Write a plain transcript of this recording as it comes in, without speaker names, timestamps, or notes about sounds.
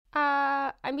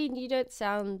I mean, you don't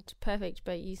sound perfect,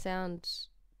 but you sound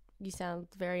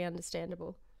very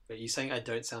understandable. Are you saying I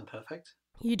don't sound perfect?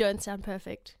 You don't sound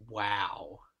perfect.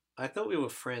 Wow. I thought we were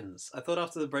friends. I thought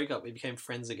after the breakup we became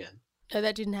friends again. No,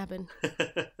 that didn't happen.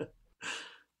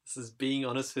 This is being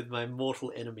honest with my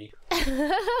mortal enemy.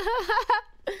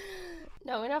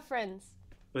 No, we're not friends.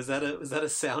 Was that a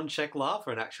sound check laugh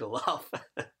or an actual laugh?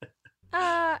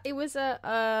 It was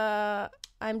a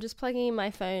I'm just plugging in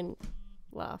my phone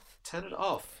laugh. Turn it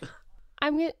off.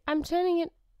 I'm turning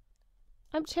it.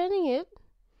 I'm turning it.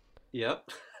 Yep.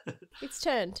 It's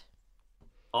turned.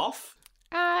 Off?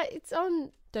 It's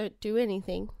on. Don't do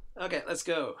anything. Okay, let's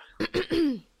go.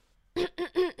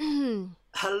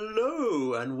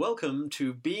 Hello and welcome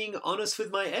to Being Honest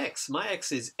with My Ex. My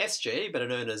ex is SJ, better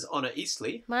known as Honor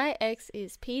Eastley. My ex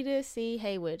is Peter C.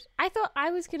 Hayward. I thought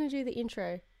I was going to do the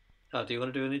intro. Oh, do you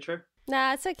want to do an intro?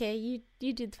 Nah, it's okay. You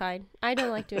did fine. I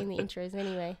don't like doing the intros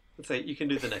anyway. Let's say you can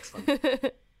do the next one.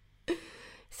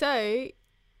 So,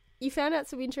 you found out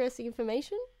some interesting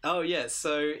information? Oh, yeah.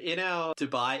 So in our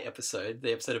Dubai episode,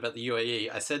 the episode about the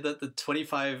UAE, I said that the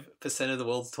 25% of the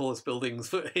world's tallest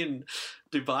buildings were in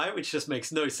Dubai, which just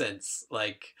makes no sense,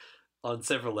 like, on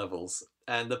several levels.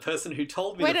 And the person who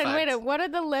told me Wait a, what are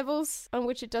the levels on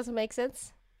which it doesn't make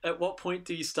sense? At what point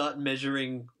do you start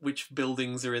measuring which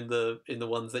buildings are in the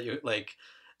ones that you're, like,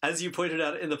 as you pointed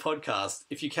out in the podcast,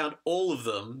 if you count all of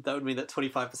them, that would mean that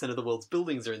 25% of the world's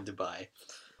buildings are in Dubai.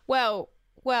 Well,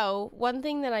 one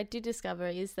thing that I did discover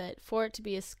is that for it to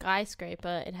be a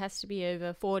skyscraper, it has to be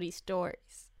over 40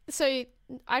 stories. So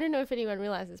I don't know if anyone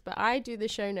realizes, but I do the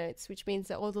show notes, which means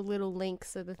that all the little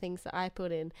links are the things that I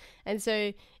put in. And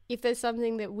so if there's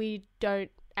something that we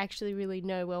don't actually really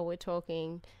know while we're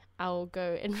talking, I'll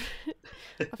go and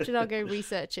often I'll go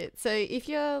research it. So if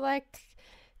you're like,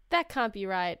 that can't be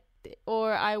right,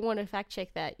 or I want to fact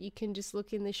check that, you can just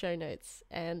look in the show notes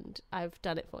and I've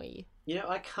done it for you. You know,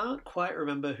 I can't quite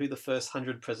remember who the first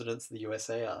 100 presidents of the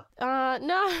USA are.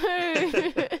 No.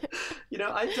 You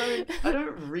know, I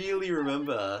don't really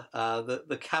remember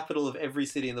the capital of every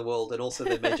city in the world and also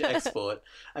their major export.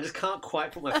 I just can't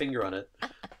quite put my finger on it.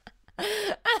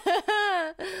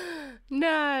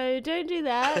 No, don't do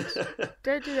that.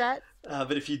 Don't do that.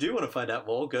 But if you do want to find out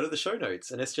more, go to the show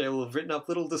notes, and SJ will have written up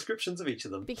little descriptions of each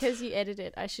of them. Because you edit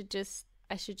it, I should just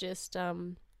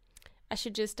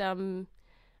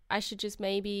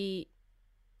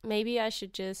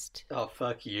Oh,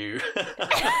 fuck you.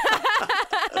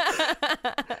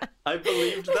 I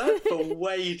believed that for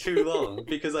way too long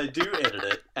because I do edit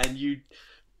it, and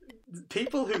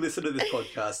people who listen to this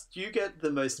podcast, you get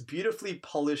the most beautifully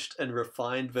polished and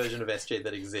refined version of SJ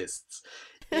that exists.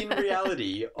 In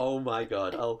reality, oh my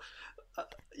god,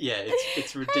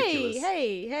 it's ridiculous.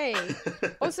 Hey.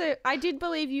 Also, I did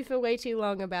believe you for way too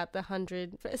long about the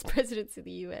 100 first presidents of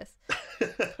the US.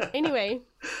 Anyway.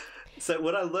 So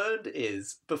what I learned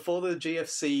is, before the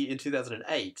GFC in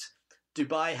 2008,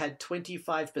 Dubai had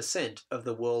 25% of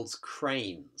the world's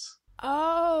cranes.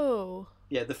 Oh.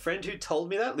 Yeah, the friend who told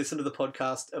me that listened to the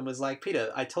podcast and was like,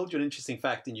 Peter, I told you an interesting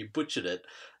fact and you butchered it.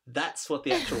 That's what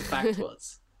the actual fact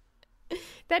was.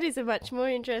 That is a much more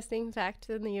interesting fact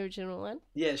than the original one.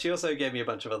 Yeah, she also gave me a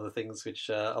bunch of other things, which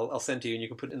I'll send to you and you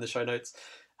can put it in the show notes.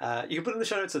 You can put in the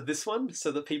show notes of this one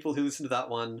so that people who listen to that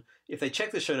one, if they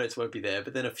check the show notes, won't be there.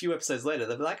 But then a few episodes later,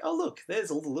 they'll be like, oh, look,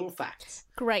 there's all the little facts.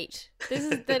 Great.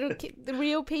 That'll keep the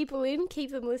real people in,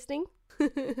 keep them listening.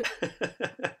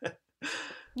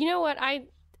 You know what?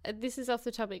 This is off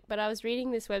the topic, but I was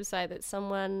reading this website that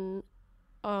someone,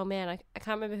 oh man, I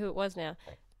can't remember who it was now,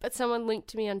 but someone linked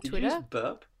to me on Twitter. Did you just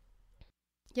burp?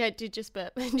 Yeah, I did just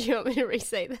burp. Do you want me to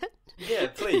re-say that? Yeah,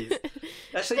 please.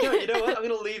 Actually, no, you know what? I'm going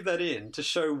to leave that in to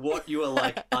show what you are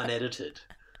like unedited.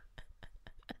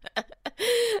 That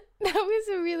was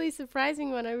a really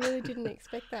surprising one. I really didn't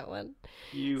expect that one.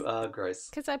 You are gross.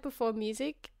 Because I perform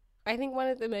music, I think one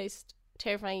of the most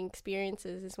terrifying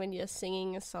experiences is when you're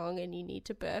singing a song and you need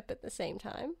to burp at the same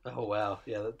time. Oh, wow.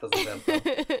 Yeah, that doesn't sound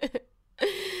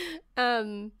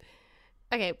fun.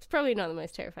 Okay, it's probably not the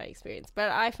most terrifying experience,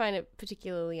 but I find it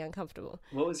particularly uncomfortable.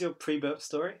 What was your pre-burp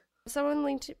story? Someone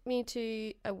linked me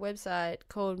to a website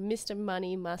called Mr.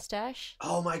 Money Mustache.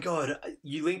 Oh my god,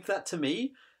 you linked that to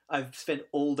me? I've spent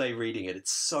all day reading it.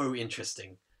 It's so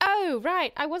interesting. Oh,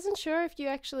 right. I wasn't sure if you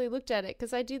actually looked at it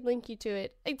because I did link you to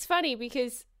it. It's funny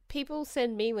because people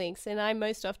send me links and I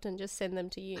most often just send them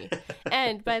to you.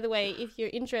 And by the way, if you're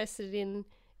interested in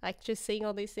like just seeing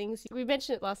all these things, we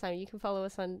mentioned it last time, you can follow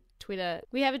us on Twitter.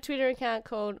 We have a Twitter account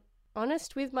called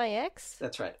Honest with My Ex.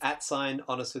 That's right.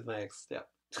 @Honest with My Ex. Yeah.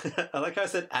 I like how I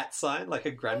said @ like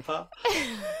a grandpa.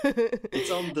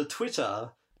 It's on the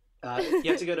Twitter You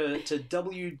have to go to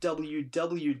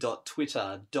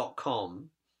www.twitter.com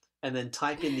and then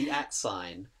type in the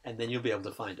 @ and then you'll be able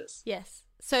to find us. Yes.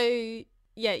 So,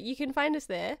 yeah, you can find us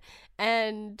there.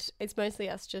 And it's mostly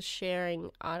us just sharing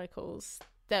articles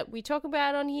that we talk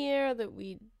about on here or that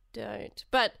we don't.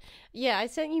 But, yeah, I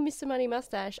sent you Mr. Money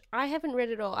Mustache. I haven't read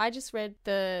it all. I just read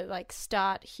the,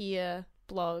 Start Here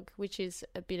blog, which is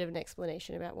a bit of an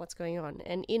explanation about what's going on.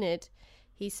 And in it,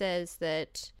 he says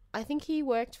that I think he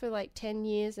worked for 10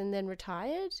 years and then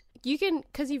retired. You can,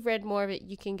 because you've read more of it,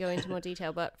 you can go into more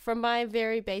detail. But from my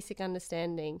very basic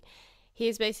understanding, he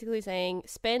is basically saying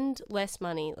spend less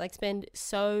money, spend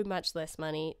so much less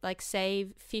money,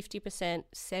 save 50%,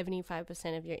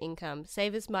 75% of your income,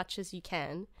 save as much as you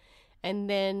can, and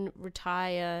then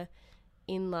retire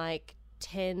in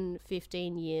 10,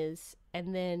 15 years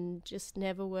and then just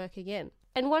never work again.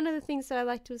 And one of the things that I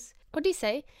liked was, what did he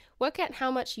say? Work out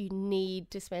how much you need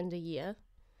to spend a year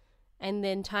and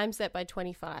then times that by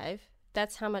 25.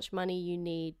 That's how much money you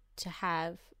need to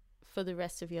have for the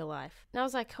rest of your life. And I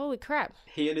was like, holy crap.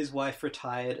 He and his wife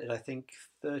retired at, I think,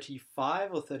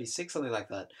 35 or 36, something like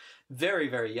that. Very,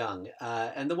 very young.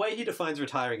 And the way he defines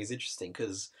retiring is interesting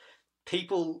because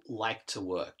people like to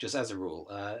work, just as a rule.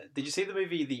 Did you see the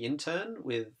movie The Intern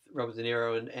with Robert De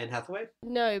Niro and Anne Hathaway?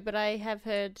 No, but I have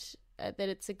heard that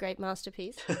it's a great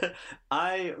masterpiece.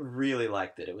 I really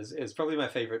liked it. It was probably my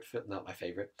favorite film. Not my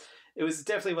favorite. It was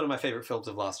definitely one of my favorite films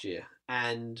of last year.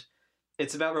 And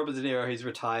it's about Robert De Niro. He's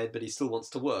retired, but he still wants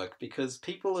to work because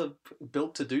people are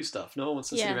built to do stuff. No one wants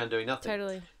to sit around doing nothing.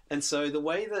 Totally. And so the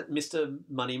way that Mr.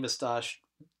 Money Mustache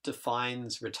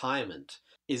defines retirement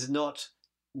is not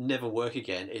never work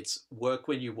again. It's work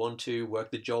when you want to,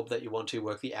 work the job that you want to,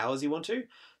 work the hours you want to.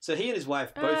 So he and his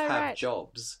wife both have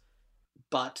jobs,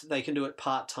 but they can do it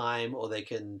part-time, or they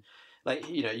can,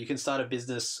 you can start a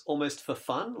business almost for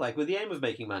fun, with the aim of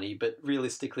making money, but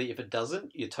realistically, if it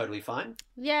doesn't, you're totally fine.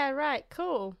 Yeah, right.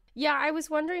 Cool. Yeah, I was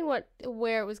wondering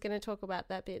where it was going to talk about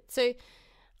that bit. So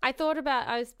I've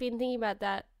been thinking about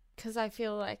that because I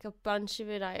feel like a bunch of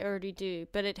it I already do,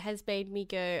 but it has made me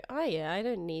go, oh yeah, I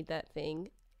don't need that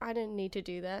thing. I don't need to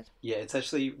do that. Yeah, it's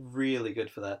actually really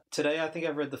good for that. Today, I think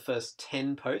I've read the first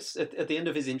 10 posts. At the end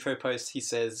of his intro post, he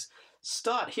says,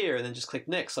 start here and then just click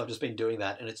next. So I've just been doing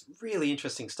that, and it's really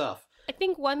interesting stuff. I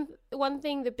think one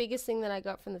thing, the biggest thing that I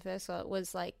got from the first one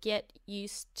was get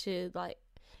used to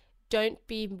don't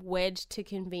be wed to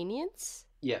convenience.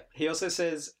 Yeah. He also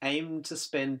says aim to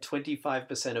spend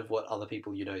 25% of what other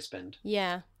people spend.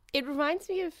 Yeah. It reminds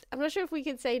me of, I'm not sure if we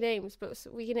can say names, but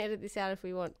we can edit this out if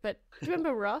we want. But do you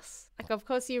remember Ross? Of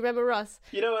course you remember Ross.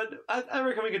 You know what? I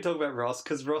reckon we could talk about Ross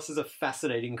because Ross is a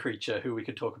fascinating creature who we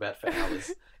could talk about for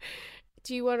hours.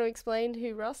 Do you want to explain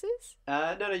who Ross is?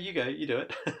 No, you go. You do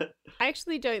it. I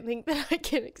actually don't think that I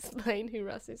can explain who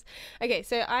Ross is. Okay,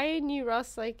 so I knew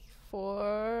Ross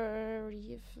 4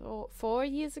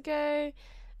 years ago.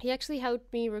 He actually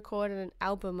helped me record an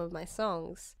album of my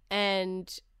songs.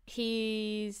 And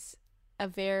he's a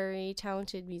very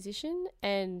talented musician.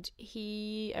 And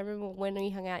I remember when we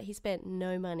hung out, he spent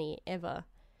no money ever.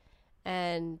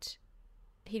 And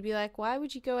he'd be like, why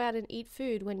would you go out and eat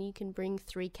food when you can bring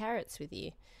 3 carrots with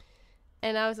you?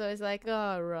 And I was always like,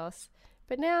 oh, Ross.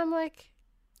 But now I'm like,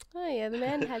 oh yeah, the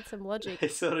man had some logic. He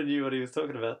sort of knew what he was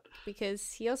talking about.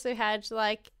 Because he also had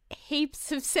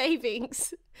heaps of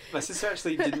savings. My sister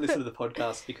actually didn't listen to the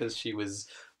podcast because she was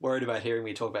worried about hearing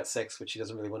me talk about sex, which she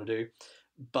doesn't really want to do.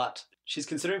 But she's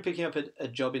considering picking up a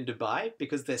job in Dubai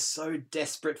because they're so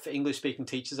desperate for English-speaking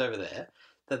teachers over there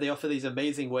that they offer these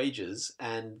amazing wages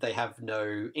and they have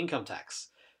no income tax.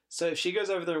 So if she goes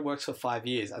over there and works for 5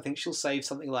 years, I think she'll save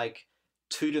something like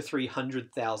 $200,000 to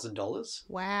 $300,000.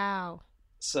 Wow.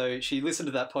 So she listened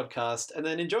to that podcast and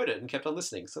then enjoyed it and kept on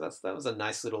listening. So that was a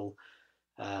nice little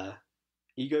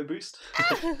ego boost.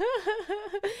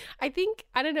 I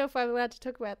don't know if I'm allowed to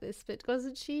talk about this, but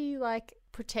wasn't she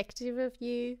protective of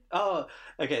you? Oh,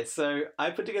 okay. So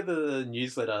I put together the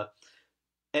newsletter.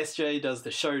 SJ does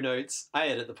the show notes. I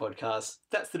edit the podcast.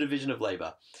 That's the division of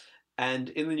labor. And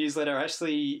in the newsletter,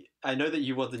 actually, I know that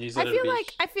you want the newsletter to be...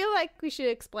 I feel like we should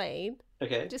explain.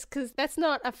 Okay. Just because that's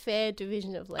not a fair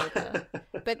division of labor.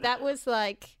 But that was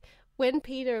when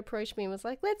Peter approached me and was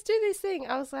like, let's do this thing.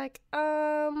 I was like,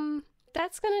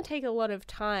 that's going to take a lot of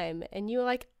time. And you were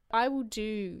like, I will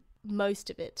do most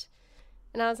of it.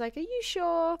 And I was like, are you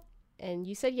sure? And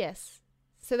you said yes.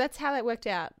 So that's how that worked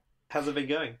out. How's it been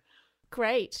going?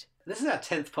 Great. This is our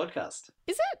 10th podcast.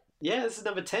 Is it? Yeah, this is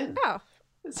number 10. Oh.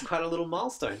 It's quite a little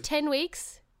milestone. 10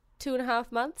 weeks,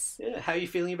 2.5 months. Yeah, how are you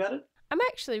feeling about it? I'm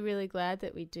actually really glad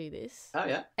that we do this. Oh,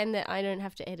 yeah? And that I don't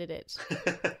have to edit it.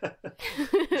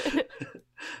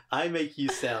 I make you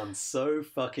sound so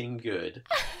fucking good.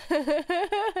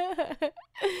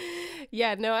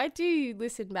 Yeah, no, I do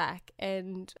listen back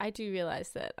and I do realize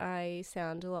that I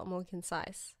sound a lot more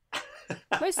concise.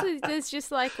 Mostly there's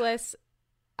just like less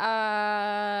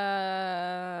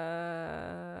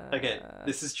Okay,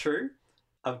 this is true.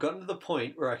 I've gotten to the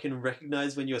point where I can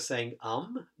recognize when you're saying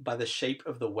by the shape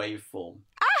of the waveform.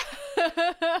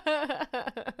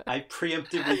 I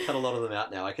preemptively cut a lot of them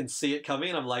out now. I can see it coming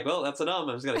and I'm like, well, that's an I'm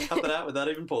just going to cut that out without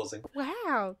even pausing.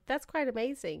 Wow, that's quite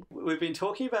amazing. We've been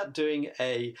talking about doing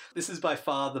this is by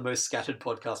far the most scattered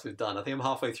podcast we've done. I think I'm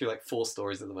halfway through like 4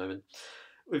 stories at the moment.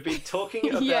 We've been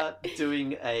talking about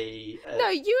doing a... No,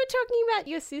 you were talking about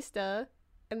your sister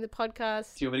and the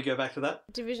podcast. Do you want me to go back to that?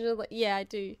 Divisional... Yeah, I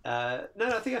do. No,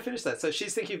 I think I finished that. So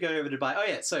she's thinking of going over to Dubai. Oh,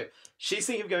 yeah. So she's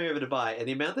thinking of going over to Dubai. And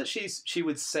the amount that she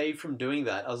would save from doing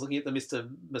that, I was looking at the Mr.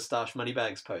 Moustache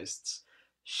Moneybags posts.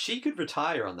 She could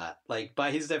retire on that. Like,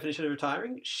 by his definition of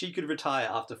retiring, she could retire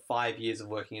after 5 years of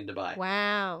working in Dubai.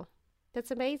 Wow.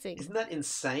 That's amazing. Isn't that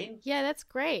insane? Yeah, that's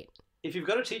great. If you've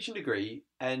got a teaching degree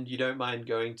and you don't mind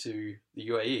going to the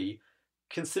UAE,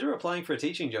 consider applying for a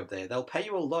teaching job there. They'll pay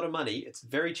you a lot of money. It's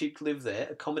very cheap to live there.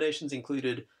 Accommodations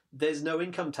included. There's no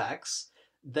income tax.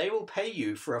 They will pay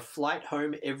you for a flight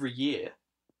home every year,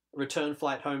 a return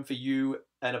flight home for you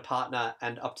and a partner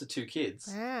and up to 2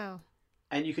 kids. Wow.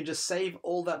 And you can just save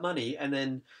all that money and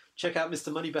then check out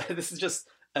Mr. Moneybags. This is just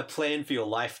a plan for your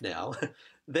life now.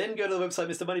 Then go to the website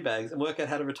Mr. Moneybags and work out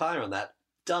how to retire on that.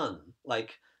 Done.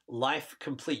 Like, life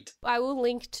complete. I will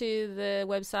link to the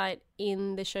website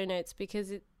in the show notes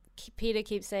because Peter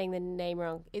keeps saying the name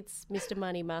wrong. It's Mr.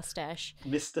 Money Mustache.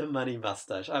 Mr. Money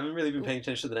Mustache. I haven't really been paying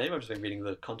attention to the name. I've just been reading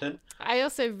the content. I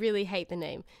also really hate the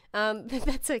name. But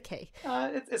that's okay.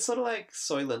 It's sort of like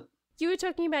Soylent. You were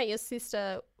talking about your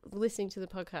sister listening to the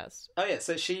podcast. Oh, yeah.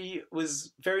 So she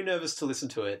was very nervous to listen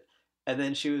to it. And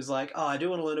then she was like, I do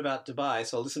want to learn about Dubai.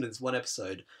 So I'll listen to this one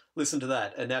episode, listen to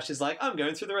that. And now she's like, I'm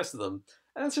going through the rest of them.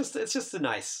 And it's just a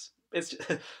nice.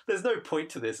 There's no point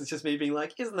to this. It's just me being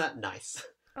like, isn't that nice?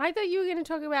 I thought you were going to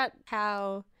talk about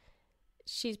how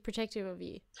she's protective of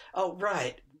you. Oh,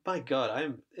 right. My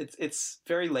God, it's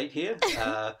very late here.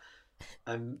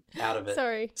 I'm out of it.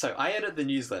 Sorry. So I edit the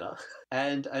newsletter,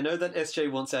 and I know that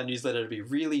SJ wants our newsletter to be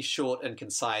really short and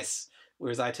concise,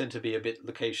 whereas I tend to be a bit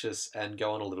loquacious and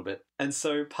go on a little bit. And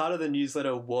so part of the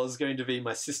newsletter was going to be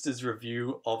my sister's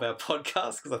review of our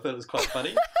podcast because I thought it was quite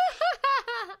funny.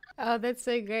 Oh, that's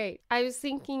so great. I was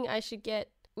thinking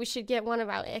we should get one of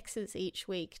our exes each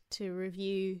week to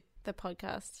review the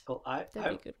podcast. Well, That'd be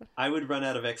a good one. I would run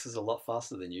out of exes a lot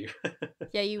faster than you.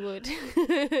 Yeah, you would.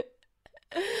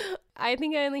 I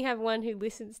think I only have one who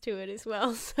listens to it as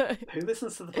well. So Who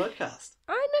listens to the podcast?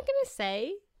 I'm not going to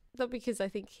say, not because I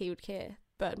think he would care,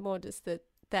 but more just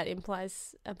that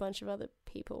implies a bunch of other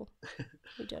people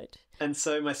who don't. And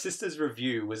so my sister's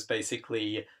review was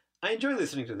basically, I enjoy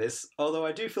listening to this, although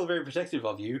I do feel very protective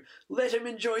of you. Let him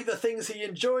enjoy the things he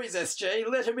enjoys, SJ.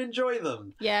 Let him enjoy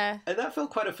them. Yeah. And that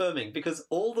felt quite affirming because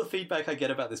all the feedback I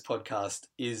get about this podcast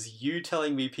is you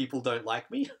telling me people don't like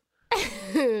me.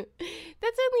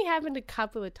 That's only happened a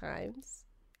couple of times.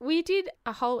 We did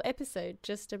a whole episode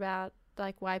just about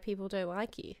like why people don't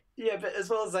like you. Yeah, but as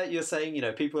well as that, you're saying,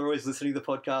 people are always listening to the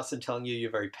podcast and telling you you're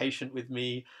very patient with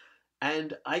me.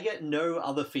 And I get no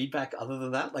other feedback other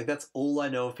than that. Like, that's all I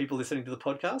know of people listening to the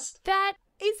podcast. That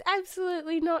is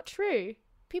absolutely not true.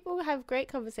 People have great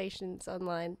conversations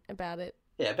online about it.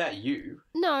 Yeah, about you.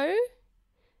 No.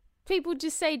 People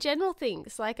just say general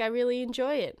things like, I really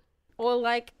enjoy it. Or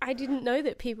like, I didn't know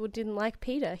that people didn't like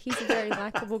Peter. He's a very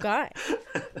likable guy.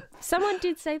 Someone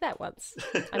did say that once.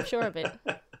 I'm sure of it.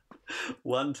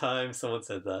 One time someone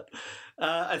said that.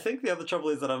 I think the other trouble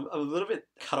is that I'm a little bit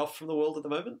cut off from the world at the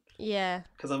moment. Yeah.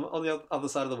 Because I'm on the other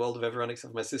side of the world of everyone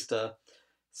except for my sister.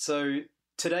 So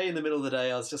today in the middle of the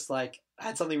day, I was just like, I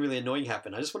had something really annoying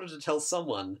happen. I just wanted to tell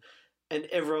someone. And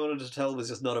everyone I wanted to tell was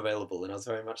just not available. And I was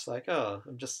very much like, I'm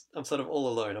sort of all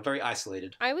alone. I'm very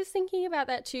isolated. I was thinking about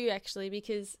that too, actually,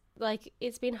 because like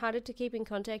it's been harder to keep in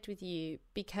contact with you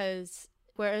because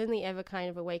we're only ever kind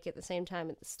of awake at the same time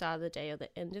at the start of the day or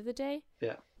the end of the day.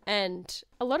 Yeah. And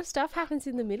a lot of stuff happens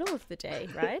in the middle of the day,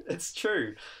 right? It's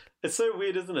true. It's so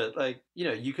weird, isn't it? Like,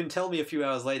 you can tell me a few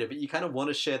hours later, but you kind of want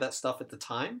to share that stuff at the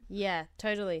time. Yeah,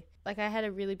 totally. Like I had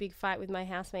a really big fight with my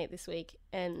housemate this week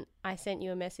and I sent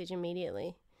you a message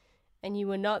immediately and you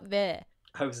were not there.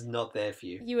 I was not there for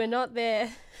you. You were not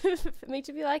there for me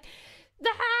to be like,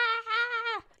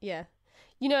 ah! Yeah.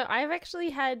 I've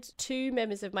actually had 2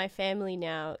 members of my family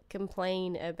now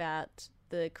complain about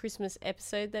the Christmas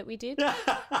episode that we did.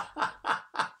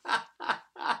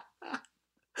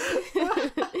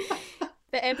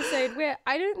 episode where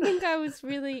I don't think I was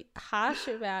really harsh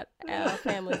about our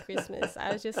family Christmas.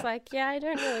 I was just like, yeah, I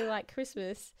don't really like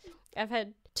Christmas. I've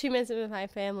had two members of my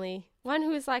family. One who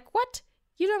was like, what?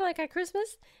 You don't like our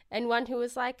Christmas? And one who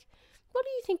was like, what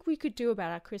do you think we could do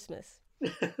about our Christmas?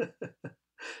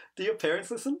 Do your parents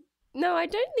listen? No, I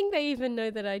don't think they even know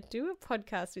that I do a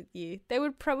podcast with you. They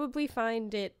would probably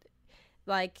find it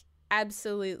like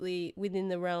absolutely within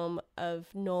the realm of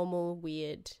normal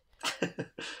weird.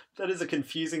 That is a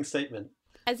confusing statement.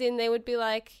 As in, they would be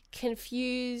like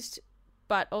confused,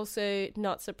 but also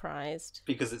not surprised.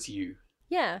 Because it's you.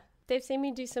 Yeah, they've seen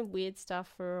me do some weird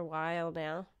stuff for a while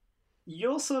now.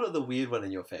 You're sort of the weird one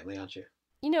in your family, aren't you?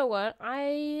 You know what?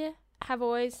 I have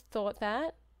always thought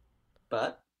that.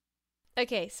 But?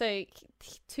 Okay, so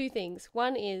two things.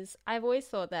 One is I've always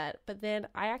thought that, but then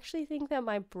I actually think that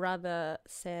my brother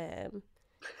Sam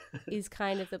is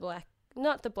kind of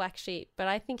not the black sheep, but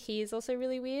I think he is also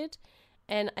really weird.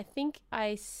 And I think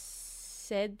I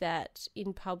said that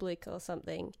in public or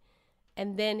something.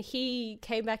 And then he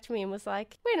came back to me and was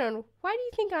like, wait on, why do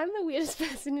you think I'm the weirdest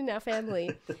person in our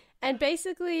family? And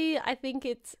basically, I think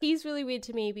he's really weird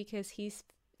to me because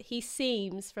he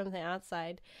seems from the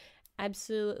outside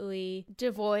absolutely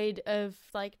devoid of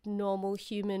like normal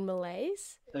human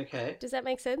malaise. Okay. Does that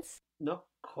make sense? Not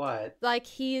quite. Like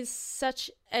he is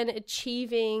such an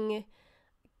achieving,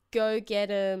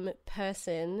 go-get-em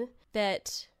person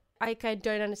that I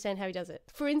don't understand how he does it.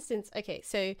 For instance, okay,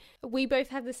 so we both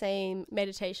have the same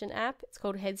meditation app. It's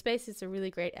called Headspace. It's a really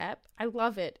great app. I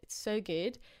love it. It's so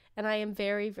good. And I am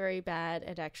very, very bad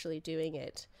at actually doing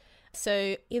it.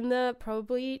 So in the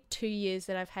probably 2 years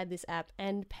that I've had this app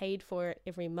and paid for it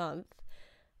every month,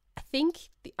 I think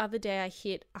the other day I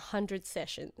hit 100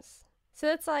 sessions. So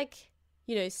that's like,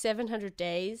 700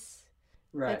 days.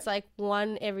 Right. It's like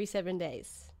one every 7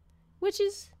 days, which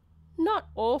is not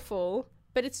awful,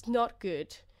 but it's not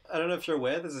good. I don't know if you're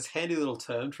aware, there's this handy little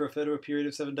term to refer to a period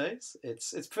of 7 days.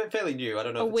 It's fairly new. I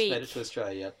don't know if it's made it to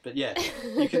Australia yet. But yeah,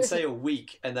 you can say a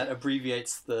week and that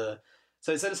abbreviates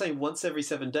So instead of saying once every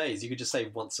 7 days, you could just say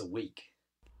once a week.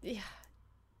 Yeah.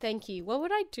 Thank you. What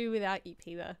would I do without you,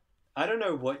 Peter? I don't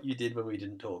know what you did when we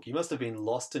didn't talk. You must have been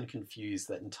lost and confused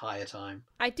that entire time.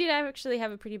 I did actually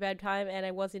have a pretty bad time and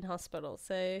I was in hospital,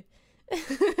 so...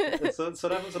 That's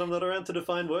what happens when I'm not around to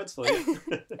define words for you.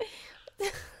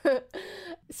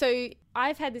 So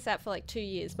I've had this app for like 2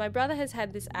 years. My brother has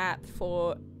had this app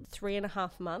for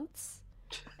 3.5 months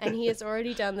and he has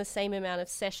already done the same amount of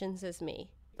sessions as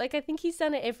me. Like, I think he's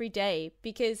done it every day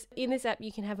because in this app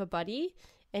you can have a buddy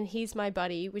and he's my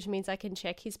buddy, which means I can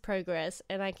check his progress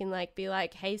and I can like be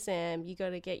like, hey Sam, you got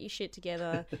to get your shit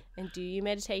together and do your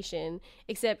meditation.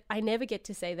 Except I never get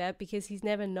to say that because he's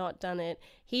never not done it.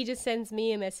 He just sends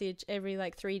me a message every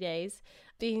like 3 days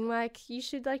being like, you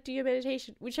should like do your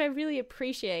meditation, which I really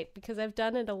appreciate because I've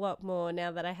done it a lot more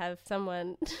now that I have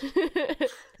someone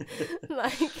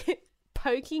like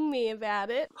poking me about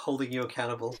it. Holding you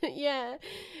accountable. Yeah.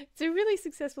 It's a really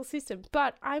successful system.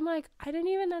 But I'm like, I don't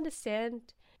even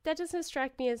understand. That doesn't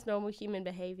strike me as normal human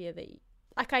behavior.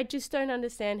 Like, I just don't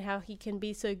understand how he can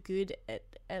be so good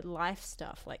at life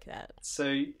stuff like that.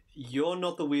 So you're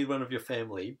not the weird one of your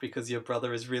family because your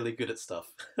brother is really good at stuff.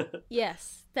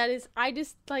 Yes. That is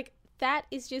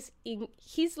just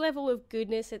his level of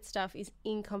goodness at stuff is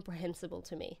incomprehensible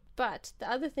to me. But the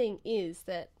other thing is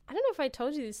that, I don't know if I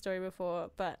told you this story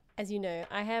before, but as you know,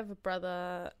 I have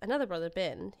another brother,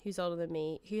 Ben, who's older than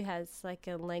me, who has like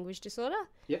a language disorder.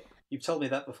 Yep. You've told me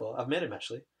that before. I've met him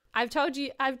actually. I've told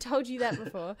you that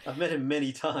before. I've met him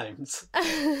many times.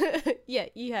 Yeah,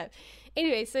 you have.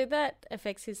 Anyway, so that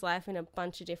affects his life in a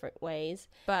bunch of different ways,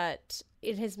 but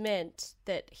it has meant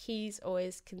that he's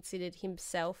always considered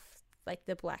himself like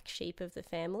the black sheep of the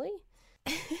family.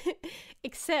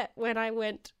 Except when I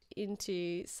went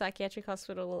into psychiatric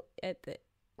hospital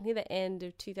near the end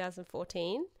of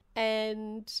 2014,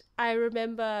 and I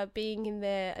remember being in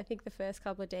there, I think the first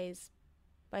couple of days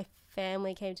my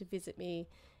family came to visit me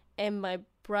and my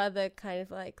brother kind of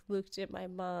like looked at my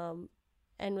mom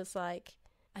and was like,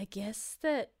 I guess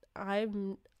that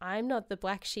I'm not the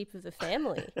black sheep of the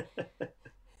family.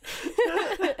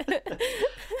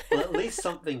 Well, at least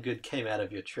something good came out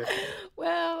of your trip.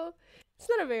 Well, it's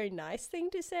not a very nice thing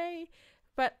to say,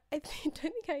 but I don't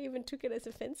think I even took it as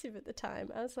offensive at the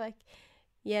time. I was like,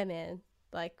 yeah, man,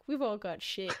 like, we've all got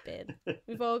shit, Ben.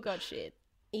 We've all got shit.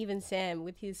 Even Sam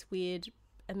with his weird,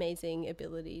 amazing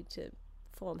ability to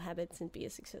form habits and be a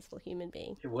successful human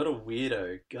being. What a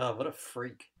weirdo. God, what a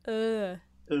freak. Ugh.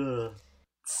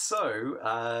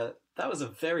 So, that was a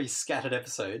very scattered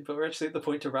episode, but we're actually at the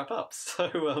point to wrap up.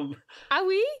 So, Are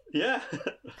we? yeah.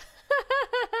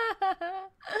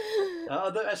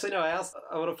 Actually, no,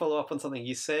 I want to follow up on something.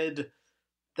 You said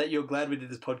that you're glad we did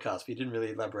this podcast, but you didn't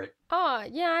really elaborate. Oh,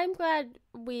 yeah, I'm glad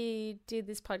we did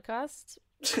this podcast.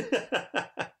 So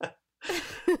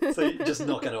you're just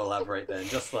not going to elaborate then,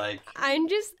 just like... I'm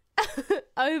just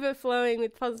overflowing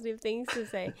with positive things to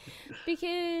say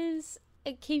because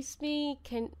it keeps me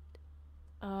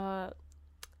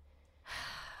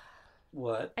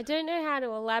What? I don't know how to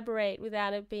elaborate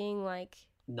without it being like...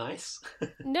 Nice?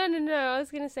 No, I was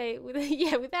going to say,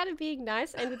 without it being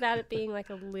nice and without it being like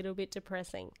a little bit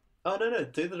depressing. Oh, no,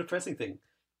 do the depressing thing.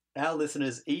 Our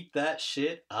listeners eat that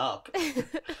shit up.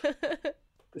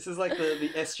 This is like the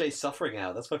SJ suffering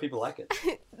hour. That's why people like it.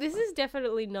 This is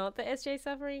definitely not the SJ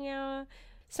suffering hour.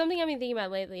 Something I've been thinking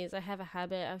about lately is I have a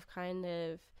habit of kind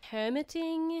of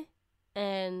hermiting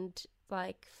and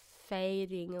like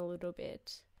fading a little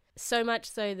bit. So much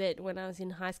so that when I was in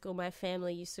high school, my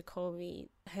family used to call me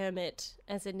Hermit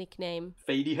as a nickname.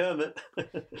 Fady Hermit.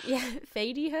 Yeah,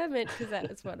 Fady Hermit, because that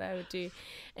was what I would do.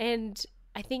 And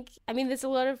I mean, there's a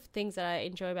lot of things that I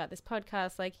enjoy about this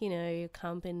podcast, like, you know, your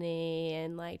company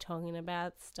and like talking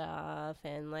about stuff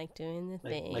and like doing the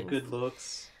things. My good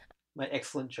looks, my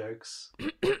excellent jokes.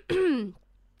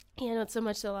 Yeah, not so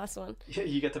much the last one.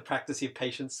 You get to practice your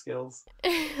patience skills.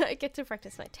 I get to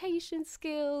practice my patience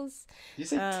skills. Did you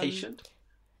say patient?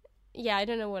 Yeah, I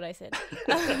don't know what I said.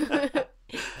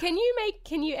 Can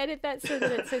you edit that so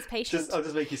that it says patient? I'll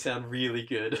just make you sound really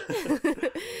good.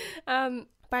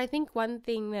 But I think one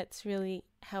thing that's really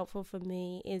helpful for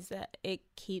me is that it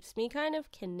keeps me kind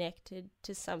of connected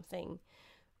to something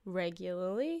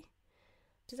regularly.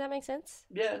 Does that make sense?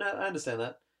 Yeah, no, I understand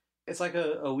that. It's like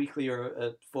a weekly or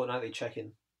a fortnightly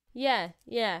check-in. Yeah,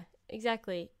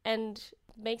 exactly. And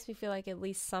makes me feel like at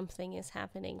least something is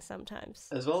happening sometimes.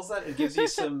 As well as that, it gives you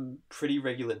some pretty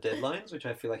regular deadlines, which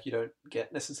I feel like you don't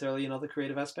get necessarily in other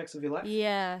creative aspects of your life.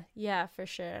 Yeah, for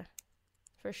sure.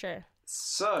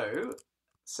 So,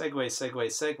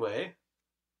 segue.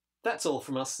 That's all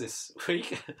from us this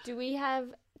week. Do we have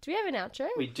an outro?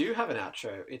 We do have an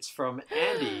outro. It's from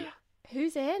Andy.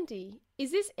 Who's Andy?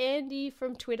 Is this Andy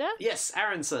from Twitter? Yes,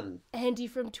 Aronson. Andy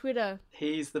from Twitter.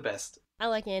 He's the best. I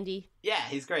like Andy. Yeah,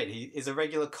 he's great. He is a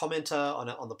regular commenter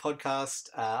on the podcast.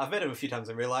 I've met him a few times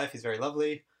in real life. He's very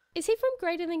lovely. Is he from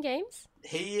Greater Than Games?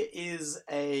 He is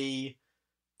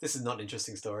This is not an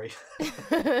interesting story.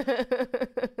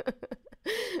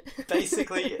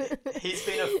 Basically, he's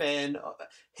been a fan.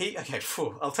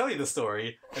 I'll tell you the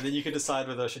story, and then you can decide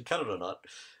whether I should cut it or not.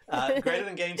 Greater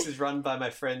Than Games is run by my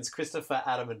friends Christopher,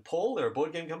 Adam, and Paul. They're a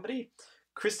board game company.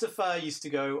 Christopher used to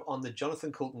go on the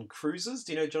Jonathan Coulton cruises.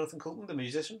 Do you know Jonathan Coulton, the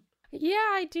musician? Yeah,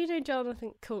 I do know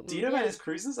Jonathan Coulton. Do you know about his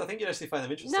cruises? I think you'd actually find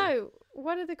them interesting. No,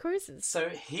 what are the cruises? So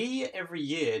he, every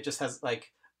year, just has,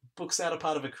 books out a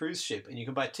part of a cruise ship, and you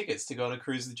can buy tickets to go on a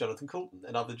cruise with Jonathan Coulton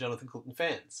and other Jonathan Coulton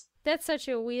fans. That's such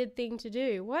a weird thing to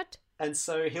do. What? And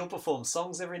so he'll perform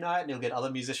songs every night, and he'll get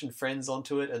other musician friends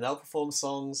onto it, and they'll perform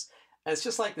songs. And it's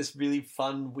just like this really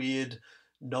fun, weird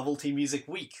novelty music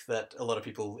week that a lot of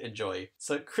people enjoy.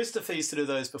 So Christopher used to do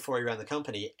those before he ran the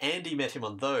company. Andy met him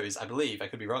on those, I believe. I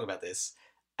could be wrong about this.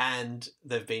 And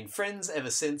they've been friends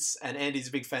ever since. And Andy's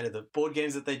a big fan of the board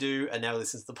games that they do, and now he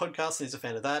listens to the podcast, and he's a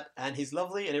fan of that. And he's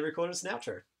lovely, and he recorded us an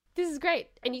outro. This is great.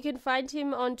 And you can find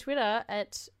him on Twitter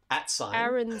at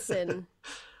Aronson.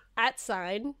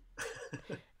 @Arenson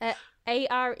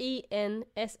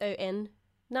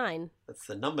 9. That's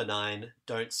the number 9.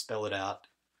 Don't spell it out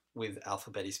with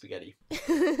alphabeti spaghetti.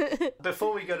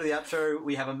 Before we go to the outro,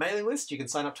 we have a mailing list. You can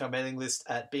sign up to our mailing list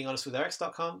at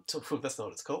beinghonestwitheric.com. That's not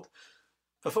what it's called.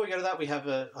 Before we go to that, we have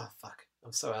I'm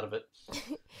so out of it.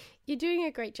 You're doing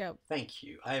a great job. Thank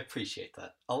you. I appreciate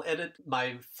that. I'll edit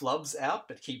my flubs out,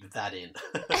 but keep that in.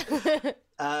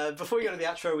 Before we go to the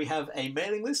outro, we have a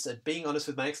mailing list at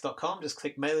beinghonestwithmyex.com. Just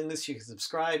click mailing list. You can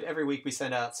subscribe. Every week we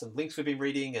send out some links we've been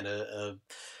reading and a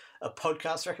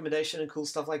podcast recommendation and cool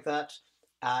stuff like that.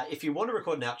 If you want to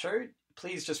record an outro,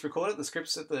 please just record it. The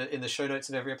script's in the show notes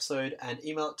of every episode, and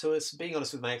email it to us,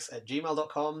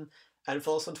 beinghonestwithmyex@gmail.com, and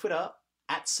follow us on Twitter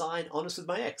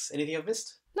 @honestwithmyex. Anything I've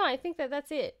missed? No, I think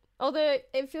that's it. Although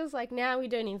it feels like now we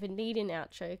don't even need an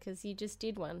outro because you just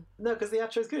did one. No, because the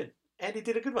outro's good. Andy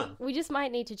did a good one. We just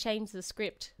might need to change the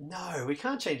script. No, we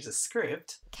can't change the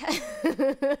script.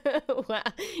 Wow,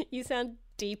 you sound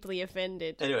deeply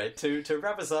offended. Anyway, to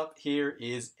wrap us up, here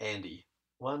is Andy.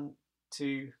 1,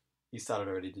 2... You started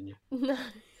already, didn't you? No.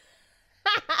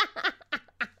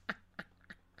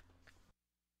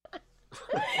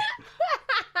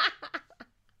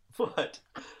 What?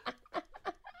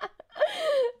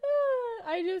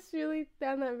 I just really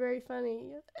found that very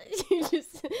funny. You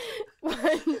just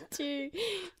 1, 2.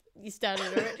 You started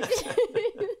already.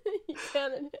 You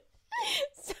started it.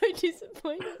 So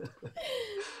disappointed.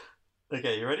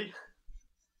 Okay, you ready?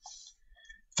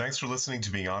 Thanks for listening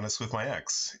to Being Honest with My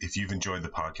Ex. If you've enjoyed the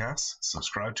podcast,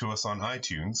 subscribe to us on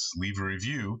iTunes, leave a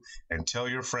review, and tell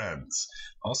your friends.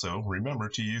 Also, remember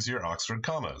to use your Oxford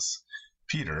commas.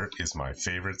 Peter is my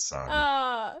favorite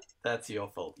son. That's your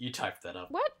fault. You typed that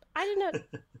up. What? I did not.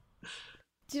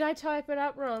 Did I type it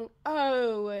up wrong?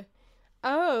 Oh.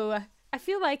 I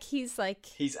feel like he's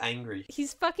angry.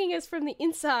 He's fucking us from the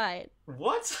inside.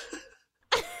 What?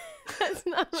 That's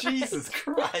not right. Jesus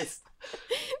Christ.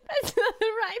 That's not the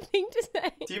right thing to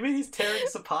say. Do you mean he's tearing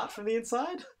us apart from the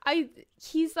inside?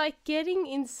 He's like getting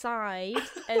inside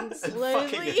and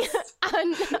slowly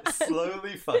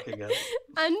slowly fucking us.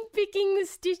 Unpicking the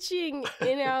stitching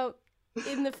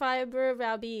in the fibre of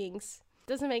our beings.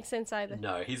 Doesn't make sense either.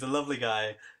 No, he's a lovely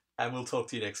guy, and we'll talk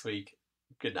to you next week.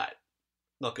 Good night.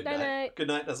 Not good night. Night. Good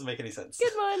night doesn't make any sense.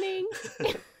 Good morning.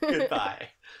 Goodbye.